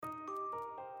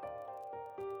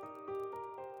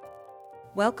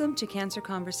Welcome to Cancer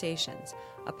Conversations,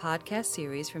 a podcast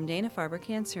series from Dana-Farber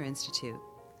Cancer Institute.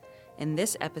 In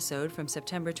this episode from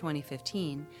September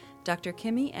 2015, Dr.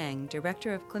 Kimmie Ng,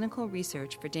 Director of Clinical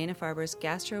Research for Dana-Farber's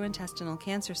Gastrointestinal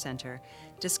Cancer Center,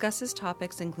 discusses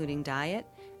topics including diet,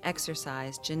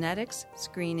 exercise, genetics,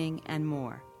 screening, and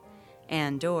more.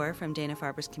 Ann Dorr from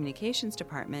Dana-Farber's Communications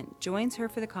Department joins her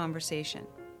for the conversation.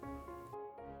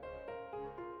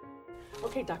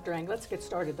 Okay, Dr. Ng, let's get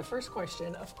started. The first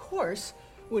question, of course,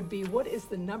 would be what is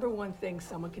the number one thing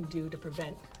someone can do to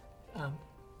prevent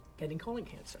getting colon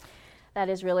cancer? That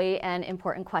is really an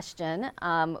important question.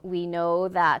 We know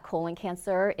that colon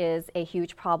cancer is a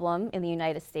huge problem in the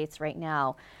United States right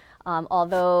now.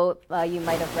 Although you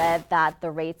might have read that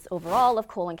the rates overall of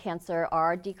colon cancer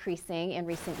are decreasing in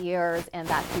recent years and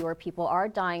that fewer people are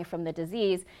dying from the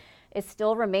disease, it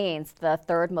still remains the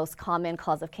third most common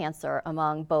cause of cancer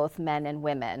among both men and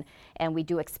women. And we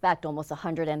do expect almost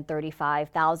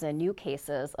 135,000 new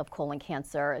cases of colon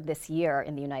cancer this year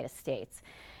in the United States.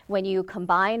 When you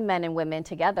combine men and women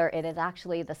together, it is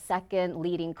actually the second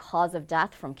leading cause of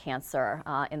death from cancer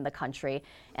in the country,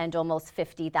 and almost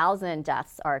 50,000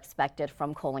 deaths are expected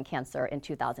from colon cancer in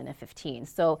 2015.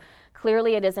 So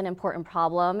clearly it is an important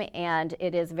problem, and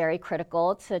it is very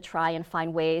critical to try and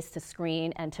find ways to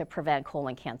screen and to prevent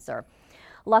colon cancer.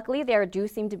 Luckily, there do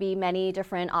seem to be many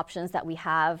different options that we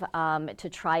have to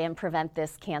try and prevent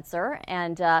this cancer.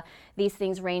 And these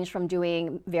things range from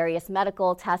doing various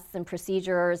medical tests and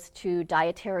procedures to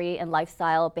dietary and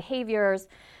lifestyle behaviors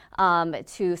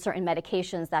to certain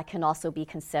medications that can also be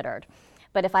considered.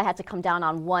 But if I had to come down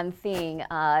on one thing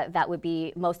that would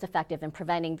be most effective in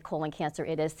preventing colon cancer,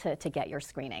 it is to get your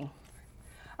screening.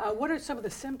 What are some of the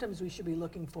symptoms we should be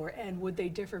looking for, and would they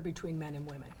differ between men and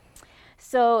women?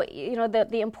 So,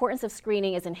 the importance of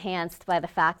screening is enhanced by the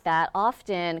fact that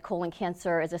often colon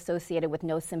cancer is associated with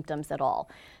no symptoms at all.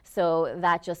 So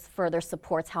that just further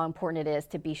supports how important it is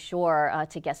to be sure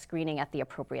to get screening at the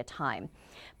appropriate time.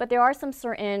 But there are some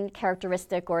certain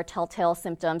characteristic or telltale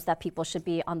symptoms that people should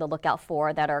be on the lookout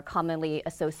for that are commonly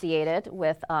associated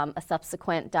with a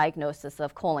subsequent diagnosis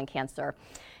of colon cancer.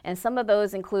 And some of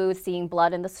those include seeing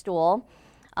blood in the stool,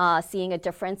 seeing a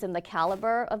difference in the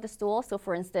caliber of the stool. So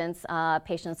for instance,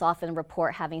 patients often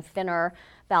report having thinner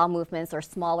bowel movements or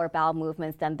smaller bowel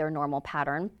movements than their normal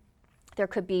pattern. There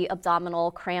could be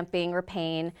abdominal cramping or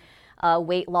pain,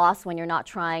 weight loss when you're not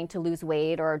trying to lose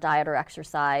weight or diet or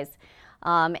exercise.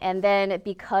 And then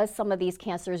because some of these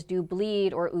cancers do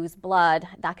bleed or ooze blood,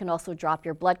 that can also drop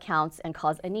your blood counts and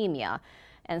cause anemia.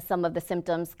 And some of the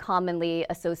symptoms commonly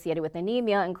associated with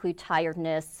anemia include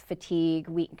tiredness, fatigue,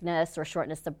 weakness, or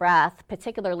shortness of breath,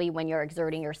 particularly when you're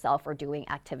exerting yourself or doing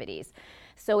activities.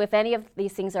 So if any of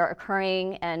these things are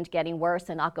occurring and getting worse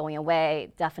and not going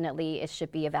away, definitely it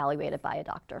should be evaluated by a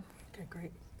doctor. Okay,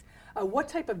 great. What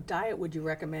type of diet would you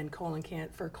recommend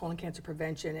for colon cancer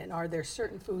prevention, and are there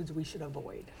certain foods we should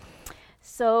avoid?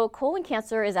 So colon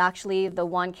cancer is actually the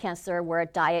one cancer where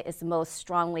diet is most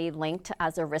strongly linked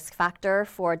as a risk factor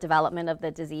for development of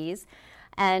the disease.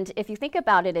 And if you think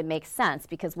about it, it makes sense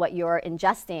because what you're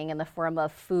ingesting in the form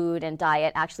of food and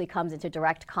diet actually comes into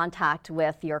direct contact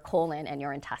with your colon and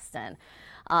your intestine.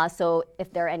 So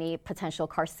if there are any potential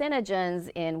carcinogens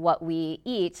in what we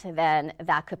eat, then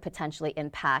that could potentially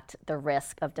impact the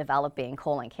risk of developing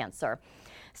colon cancer.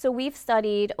 So we've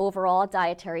studied overall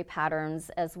dietary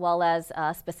patterns as well as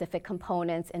specific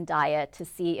components in diet to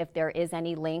see if there is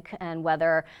any link and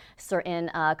whether certain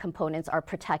components are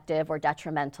protective or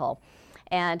detrimental.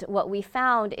 And what we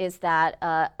found is that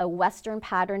a Western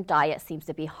pattern diet seems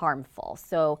to be harmful.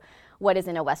 So what is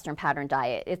in a Western pattern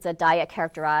diet? It's a diet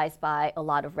characterized by a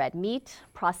lot of red meat,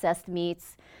 processed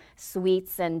meats,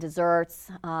 sweets and desserts,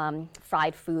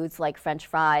 fried foods like French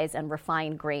fries, and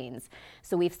refined grains.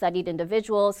 So we've studied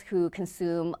individuals who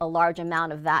consume a large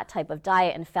amount of that type of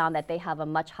diet and found that they have a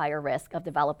much higher risk of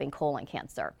developing colon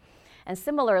cancer. And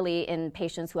similarly, in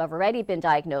patients who have already been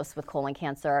diagnosed with colon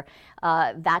cancer,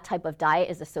 that type of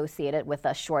diet is associated with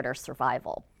a shorter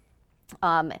survival.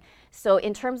 So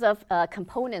in terms of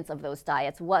components of those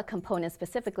diets, what components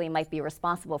specifically might be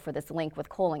responsible for this link with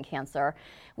colon cancer?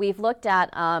 We've looked at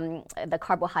the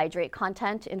carbohydrate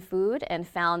content in food and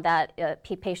found that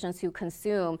patients who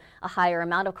consume a higher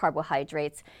amount of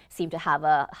carbohydrates seem to have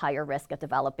a higher risk of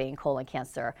developing colon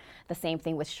cancer. The same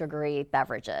thing with sugary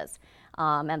beverages.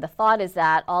 And the thought is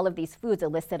that all of these foods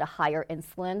elicit a higher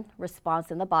insulin response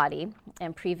in the body,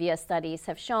 and previous studies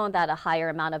have shown that a higher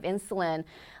amount of insulin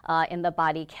in the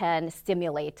body can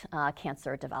stimulate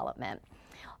cancer development.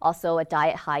 Also, a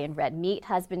diet high in red meat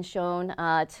has been shown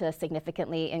to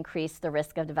significantly increase the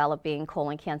risk of developing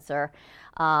colon cancer.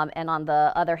 And on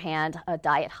the other hand, a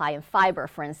diet high in fiber,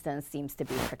 for instance, seems to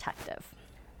be protective.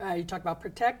 You talk about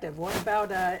protective. What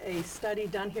about a study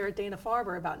done here at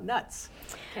Dana-Farber about nuts?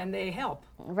 Can they help?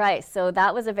 Right, so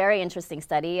that was a very interesting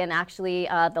study, and actually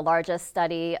the largest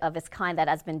study of its kind that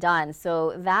has been done.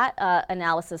 So that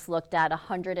analysis looked at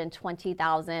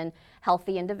 120,000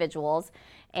 healthy individuals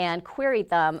and queried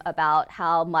them about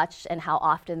how much and how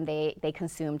often they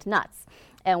consumed nuts.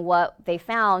 And what they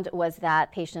found was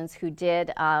that patients who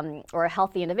did, or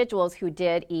healthy individuals who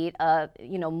did eat,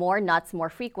 more nuts more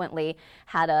frequently,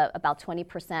 had about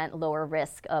 20% lower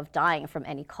risk of dying from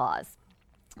any cause.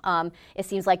 It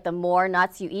seems like the more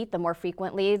nuts you eat, the more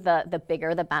frequently, the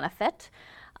bigger the benefit.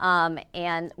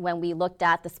 And when we looked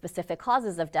at the specific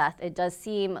causes of death, it does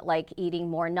seem like eating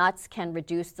more nuts can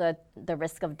reduce the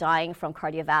risk of dying from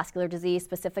cardiovascular disease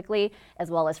specifically, as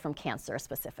well as from cancer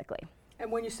specifically.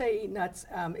 And when you say eat nuts,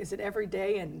 is it every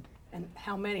day and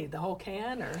how many? The whole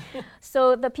can? Or?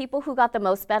 So the people who got the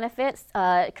most benefits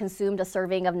consumed a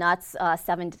serving of nuts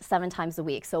seven times a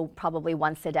week, so probably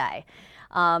once a day.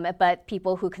 But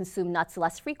people who consume nuts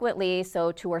less frequently,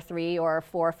 so 2 or 3 or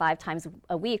 4 or 5 times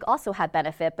a week, also had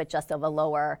benefit, but just of a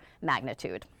lower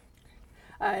magnitude.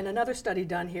 And another study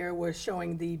done here was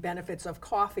showing the benefits of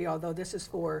coffee, although this is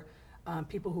for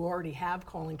people who already have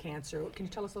colon cancer. Can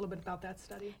you tell us a little bit about that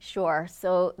study? Sure.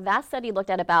 So that study looked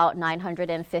at about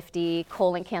 950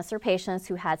 colon cancer patients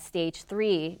who had stage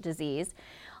 3 disease.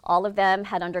 All of them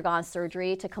had undergone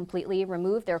surgery to completely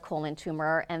remove their colon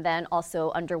tumor and then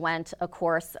also underwent a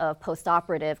course of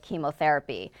postoperative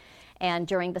chemotherapy. And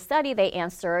during the study, they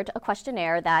answered a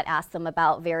questionnaire that asked them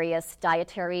about various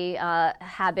dietary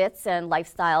habits and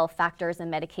lifestyle factors and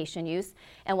medication use.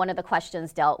 And one of the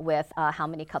questions dealt with how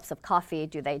many cups of coffee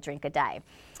do they drink a day.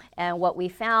 And what we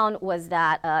found was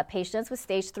that patients with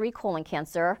stage 3 colon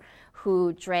cancer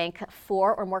who drank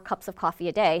 4 or more cups of coffee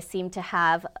a day seemed to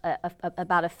have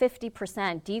about a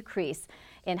 50% decrease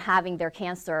in having their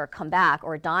cancer come back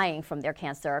or dying from their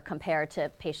cancer compared to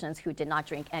patients who did not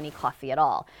drink any coffee at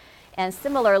all. And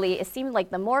similarly, it seemed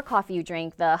like the more coffee you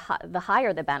drink, the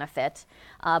higher the benefit.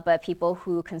 But people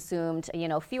who consumed,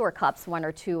 fewer cups, 1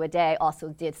 or 2 a day, also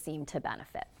did seem to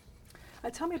benefit.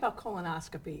 Tell me about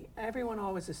colonoscopy. Everyone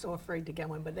always is so afraid to get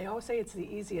one, but they always say it's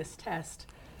the easiest test.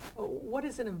 What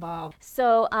does it involve?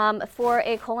 So for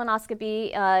a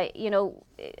colonoscopy,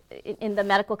 in the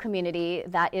medical community,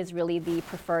 that is really the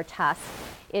preferred test.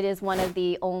 It is one of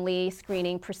the only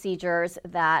screening procedures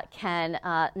that can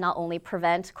not only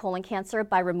prevent colon cancer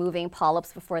by removing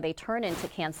polyps before they turn into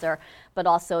cancer, but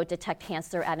also detect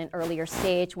cancer at an earlier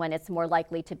stage when it's more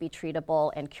likely to be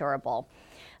treatable and curable.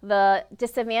 The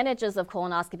disadvantages of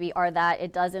colonoscopy are that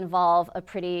it does involve a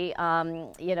pretty,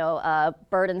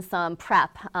 burdensome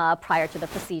prep prior to the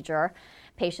procedure.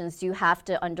 Patients do have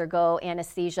to undergo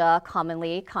anesthesia,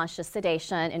 commonly conscious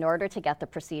sedation, in order to get the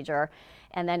procedure.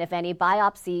 And then if any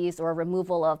biopsies or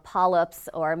removal of polyps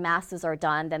or masses are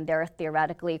done, then there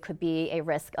theoretically could be a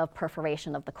risk of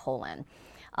perforation of the colon.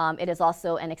 It is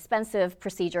also an expensive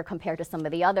procedure compared to some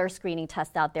of the other screening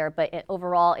tests out there, but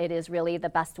overall it is really the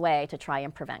best way to try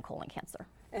and prevent colon cancer.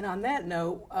 And on that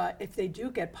note, if they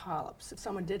do get polyps, if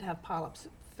someone did have polyps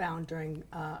found during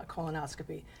a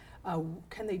colonoscopy,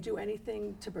 can they do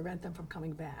anything to prevent them from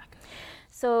coming back?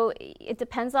 So it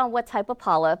depends on what type of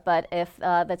polyp, but if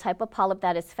the type of polyp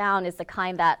that is found is the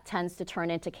kind that tends to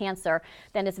turn into cancer,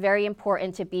 then it's very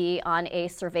important to be on a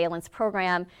surveillance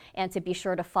program and to be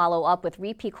sure to follow up with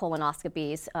repeat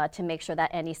colonoscopies to make sure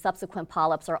that any subsequent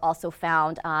polyps are also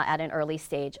found at an early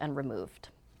stage and removed.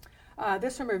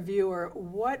 This from a viewer,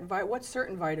 what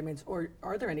certain vitamins, or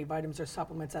are there any vitamins or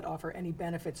supplements that offer any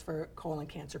benefits for colon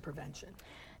cancer prevention?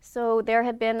 So there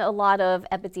have been a lot of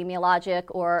epidemiologic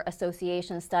or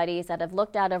association studies that have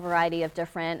looked at a variety of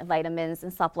different vitamins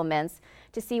and supplements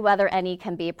to see whether any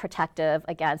can be protective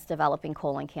against developing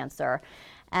colon cancer.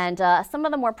 And some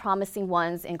of the more promising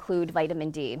ones include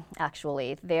vitamin D,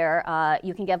 actually.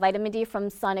 You can get vitamin D from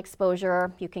sun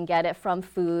exposure, you can get it from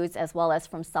foods, as well as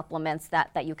from supplements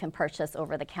that you can purchase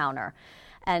over the counter.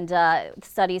 And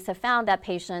studies have found that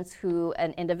patients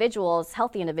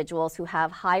healthy individuals who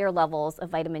have higher levels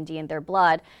of vitamin D in their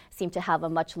blood seem to have a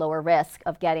much lower risk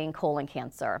of getting colon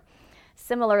cancer.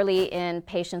 Similarly, in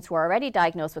patients who are already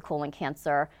diagnosed with colon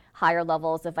cancer, higher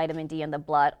levels of vitamin D in the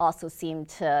blood also seem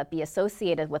to be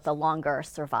associated with a longer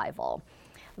survival.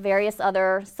 Various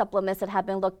other supplements that have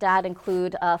been looked at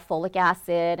include folic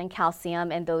acid and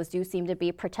calcium, and those do seem to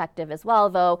be protective as well,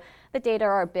 though the data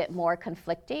are a bit more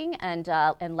conflicting and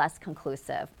less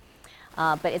conclusive.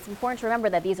 But it's important to remember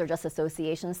that these are just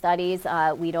association studies.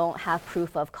 We don't have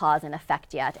proof of cause and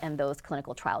effect yet, and those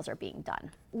clinical trials are being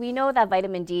done. We know that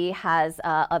vitamin D has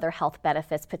other health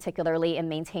benefits, particularly in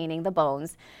maintaining the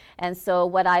bones. And so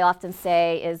what I often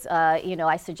say is,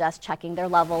 I suggest checking their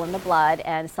level in the blood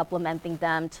and supplementing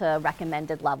them to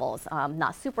recommended levels,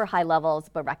 not super high levels,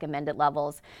 but recommended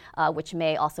levels, which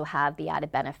may also have the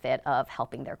added benefit of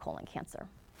helping their colon cancer.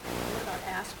 What about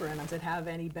aspirin? Does it have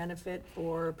any benefit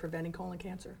for preventing colon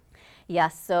cancer?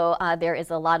 Yes, so there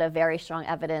is a lot of very strong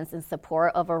evidence in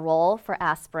support of a role for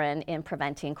aspirin in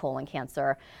preventing colon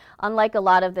cancer. Unlike a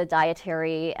lot of the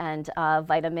dietary and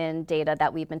vitamin data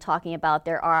that we've been talking about,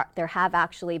 there have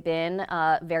actually been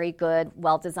very good,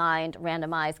 well-designed,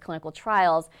 randomized clinical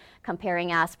trials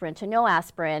comparing aspirin to no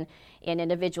aspirin in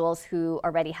individuals who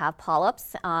already have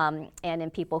polyps and in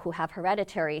people who have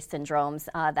hereditary syndromes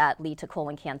that lead to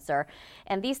colon cancer.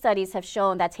 And these studies have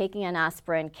shown that taking an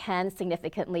aspirin can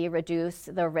significantly reduce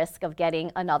the risk of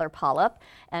getting another polyp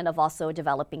and of also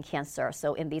developing cancer.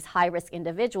 So in these high-risk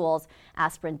individuals,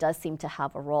 aspirin does seem to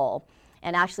have a role.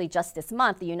 And actually, just this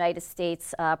month, the United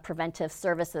States Preventive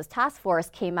Services Task Force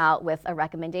came out with a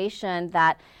recommendation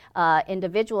that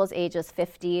individuals ages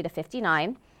 50 to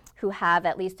 59 who have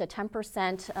at least a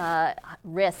 10%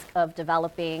 risk of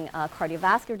developing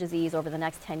cardiovascular disease over the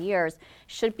next 10 years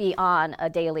should be on a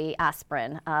daily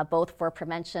aspirin, both for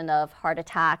prevention of heart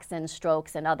attacks and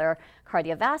strokes and other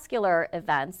cardiovascular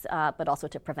events, but also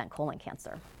to prevent colon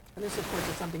cancer. And this, of course,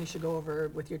 is something you should go over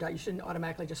with your doctor. You shouldn't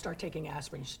automatically just start taking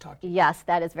aspirin. You should talk to your Yes,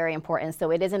 that is very important.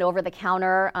 So it is an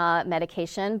over-the-counter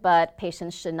medication, but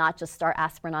patients should not just start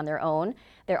aspirin on their own.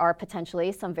 There are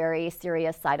potentially some very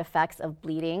serious side effects of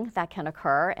bleeding that can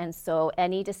occur. And so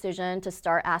any decision to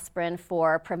start aspirin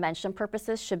for prevention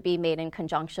purposes should be made in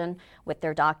conjunction with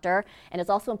their doctor. And it's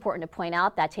also important to point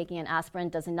out that taking an aspirin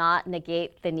does not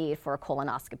negate the need for a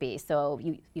colonoscopy. So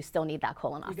you still need that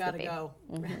colonoscopy. You got to go.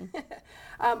 Mm-hmm.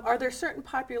 Are there certain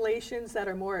populations that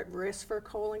are more at risk for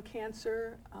colon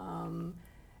cancer?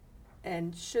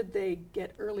 And should they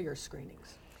get earlier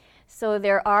screenings? So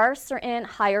there are certain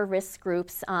higher risk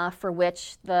groups for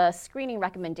which the screening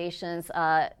recommendations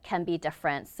can be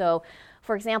different. So,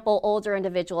 for example, older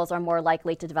individuals are more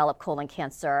likely to develop colon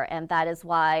cancer, and that is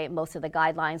why most of the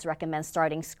guidelines recommend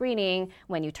starting screening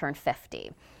when you turn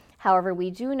 50. However, we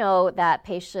do know that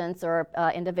patients or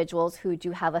individuals who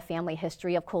do have a family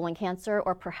history of colon cancer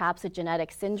or perhaps a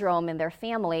genetic syndrome in their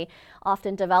family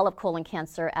often develop colon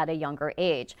cancer at a younger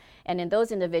age. And in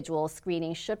those individuals,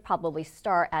 screening should probably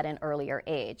start at an earlier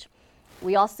age.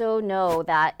 We also know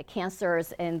that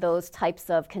cancers in those types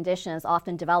of conditions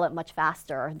often develop much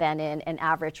faster than in an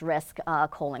average risk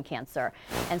colon cancer.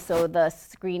 And so the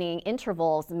screening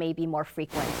intervals may be more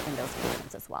frequent in those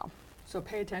patients as well. So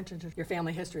pay attention to your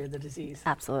family history of the disease.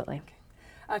 Absolutely.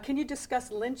 Okay. Can you discuss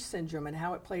Lynch syndrome and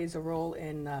how it plays a role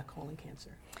in colon cancer?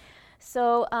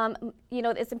 So,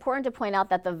 it's important to point out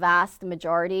that the vast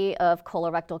majority of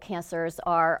colorectal cancers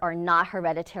are not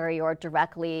hereditary or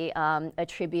directly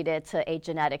attributed to a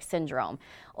genetic syndrome.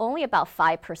 Only about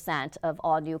 5% of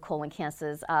all new colon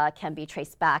cancers can be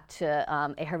traced back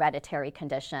to a hereditary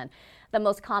condition. The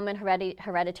most common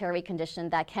hereditary condition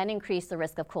that can increase the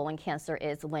risk of colon cancer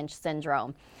is Lynch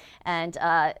syndrome. And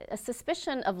a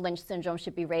suspicion of Lynch syndrome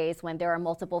should be raised when there are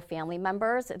multiple family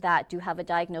members that do have a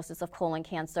diagnosis of colon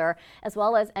cancer, as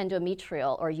well as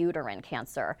endometrial or uterine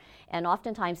cancer. And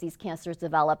oftentimes these cancers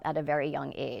develop at a very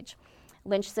young age.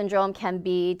 Lynch syndrome can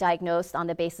be diagnosed on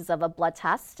the basis of a blood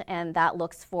test, and that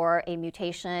looks for a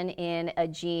mutation in a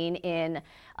gene in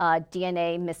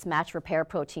DNA mismatch repair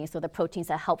proteins, so the proteins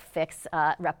that help fix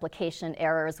replication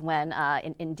errors when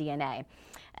in DNA.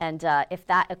 And if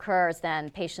that occurs, then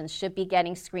patients should be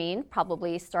getting screened,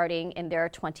 probably starting in their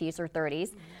 20s or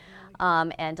 30s,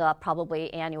 and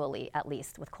probably annually at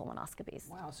least with colonoscopies.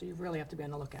 Wow, so you really have to be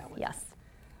on the lookout with Yes.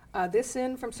 that. This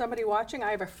in from somebody watching.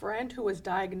 I have a friend who was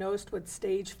diagnosed with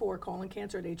stage 4 colon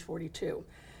cancer at age 42.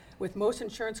 With most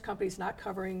insurance companies not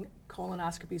covering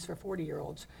colonoscopies for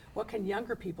 40-year-olds, what can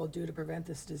younger people do to prevent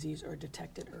this disease or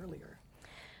detect it earlier?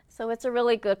 So it's a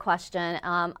really good question.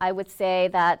 I would say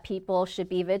that people should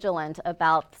be vigilant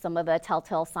about some of the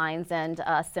telltale signs and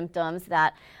symptoms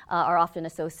that are often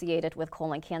associated with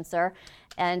colon cancer.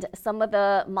 And some of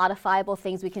the modifiable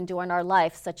things we can do in our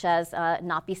life, such as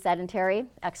not be sedentary,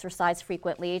 exercise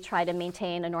frequently, try to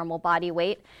maintain a normal body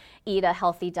weight, eat a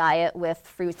healthy diet with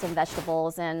fruits and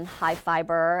vegetables and high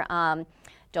fiber,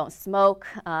 don't smoke,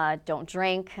 don't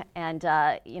drink, and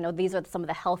these are some of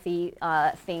the healthy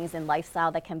things in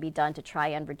lifestyle that can be done to try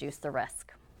and reduce the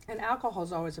risk. And alcohol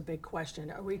is always a big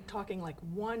question. Are we talking like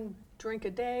one drink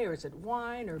a day, or is it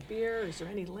wine or beer? Is there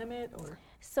any limit? Or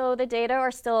So the data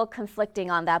are still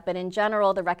conflicting on that, but in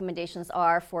general, the recommendations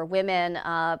are for women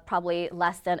probably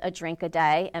less than a drink a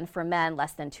day, and for men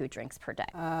less than 2 drinks per day.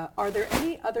 Are there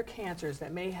any other cancers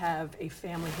that may have a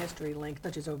family history link,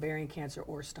 such as ovarian cancer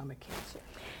or stomach cancer?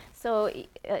 So,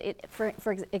 for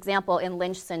example, in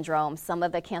Lynch syndrome, some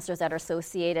of the cancers that are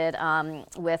associated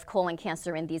with colon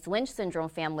cancer in these Lynch syndrome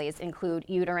families include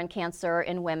uterine cancer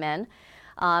in women,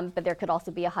 but there could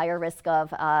also be a higher risk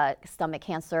of stomach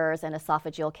cancers and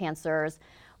esophageal cancers,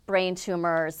 brain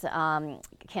tumors,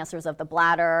 cancers of the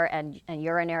bladder and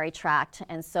urinary tract.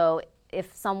 And so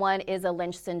if someone is a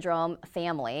Lynch syndrome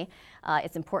family,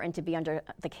 it's important to be under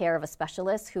the care of a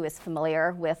specialist who is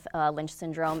familiar with Lynch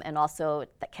syndrome and also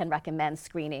that can recommend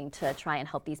screening to try and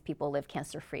help these people live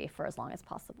cancer-free for as long as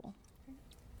possible.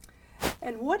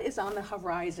 And what is on the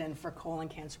horizon for colon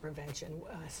cancer prevention?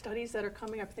 Studies that are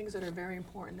coming up, things that are very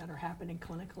important that are happening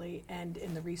clinically and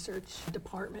in the research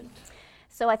department?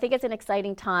 So I think it's an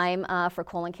exciting time for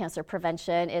colon cancer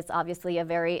prevention. It's obviously a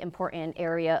very important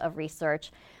area of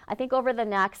research. I think over the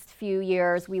next few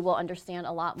years, we will understand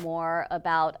a lot more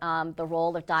about the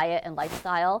role of diet and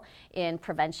lifestyle in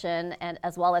prevention, and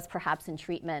as well as perhaps in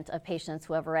treatment of patients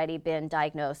who have already been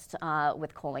diagnosed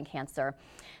with colon cancer.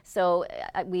 So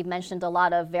we've mentioned a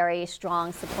lot of very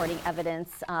strong supporting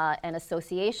evidence and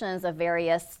associations of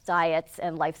various diets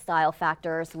and lifestyle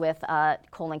factors with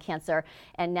colon cancer.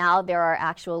 And now there are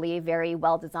actually very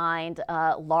well-designed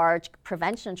large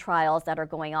prevention trials that are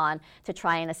going on to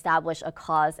try and establish a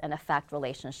cause and effect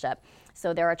relationship.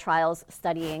 So there are trials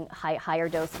studying higher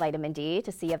dose vitamin D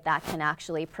to see if that can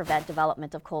actually prevent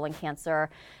development of colon cancer.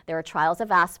 There are trials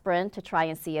of aspirin to try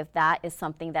and see if that is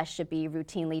something that should be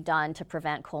routinely done to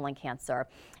prevent colon cancer.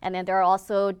 And then there are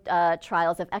also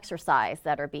trials of exercise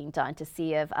that are being done to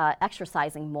see if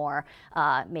exercising more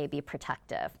may be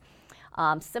protective.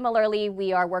 Similarly,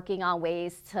 we are working on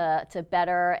ways to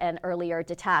better and earlier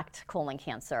detect colon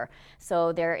cancer.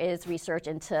 So there is research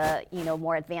into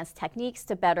more advanced techniques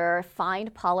to better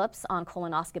find polyps on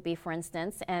colonoscopy, for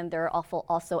instance, and there are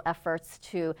also efforts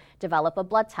to develop a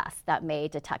blood test that may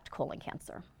detect colon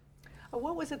cancer.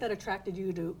 What was it that attracted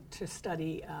you to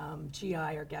study GI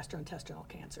or gastrointestinal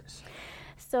cancers?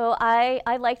 So I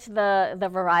liked the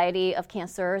variety of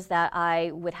cancers that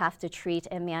I would have to treat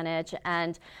and manage,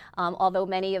 and although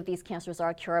many of these cancers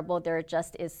are curable, there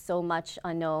just is so much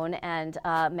unknown, and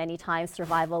many times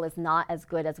survival is not as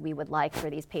good as we would like for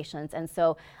these patients. And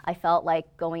so I felt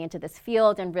like going into this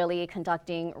field and really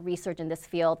conducting research in this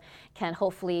field can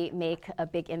hopefully make a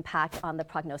big impact on the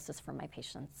prognosis for my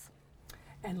patients.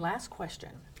 And last question,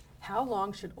 how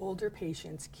long should older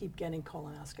patients keep getting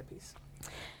colonoscopies?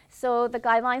 So the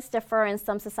guidelines differ, and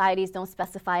some societies don't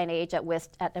specify an age at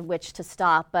which to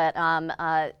stop, but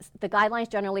the guidelines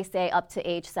generally say up to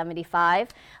age 75.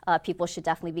 People should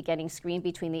definitely be getting screened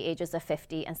between the ages of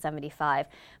 50 and 75.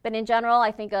 But in general,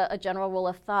 I think a general rule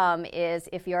of thumb is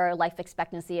if your life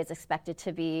expectancy is expected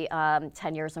to be 10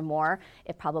 years or more,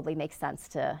 it probably makes sense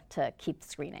to keep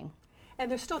screening. And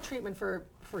there's still treatment for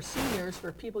seniors,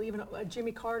 for people, even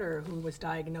Jimmy Carter, who was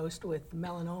diagnosed with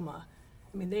melanoma.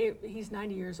 I mean, he's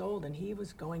 90 years old, and he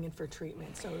was going in for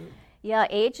treatment. So, yeah,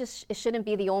 age shouldn't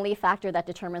be the only factor that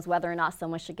determines whether or not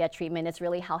someone should get treatment. It's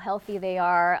really how healthy they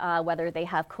are, whether they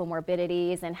have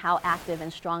comorbidities, and how active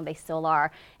and strong they still are.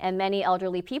 And many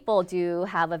elderly people do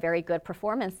have a very good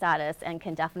performance status and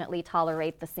can definitely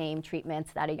tolerate the same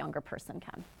treatments that a younger person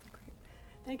can. Great.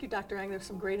 Thank you, Dr. Ng. There's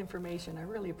some great information. I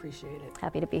really appreciate it.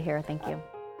 Happy to be here. Thank you.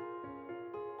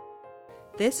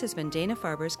 This has been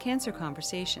Dana-Farber's Cancer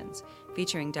Conversations,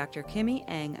 featuring Dr. Kimmie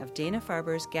Ng of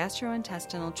Dana-Farber's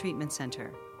Gastrointestinal Treatment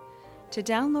Center. To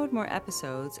download more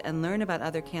episodes and learn about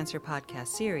other cancer podcast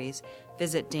series,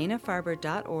 visit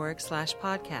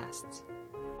danafarber.org/podcasts.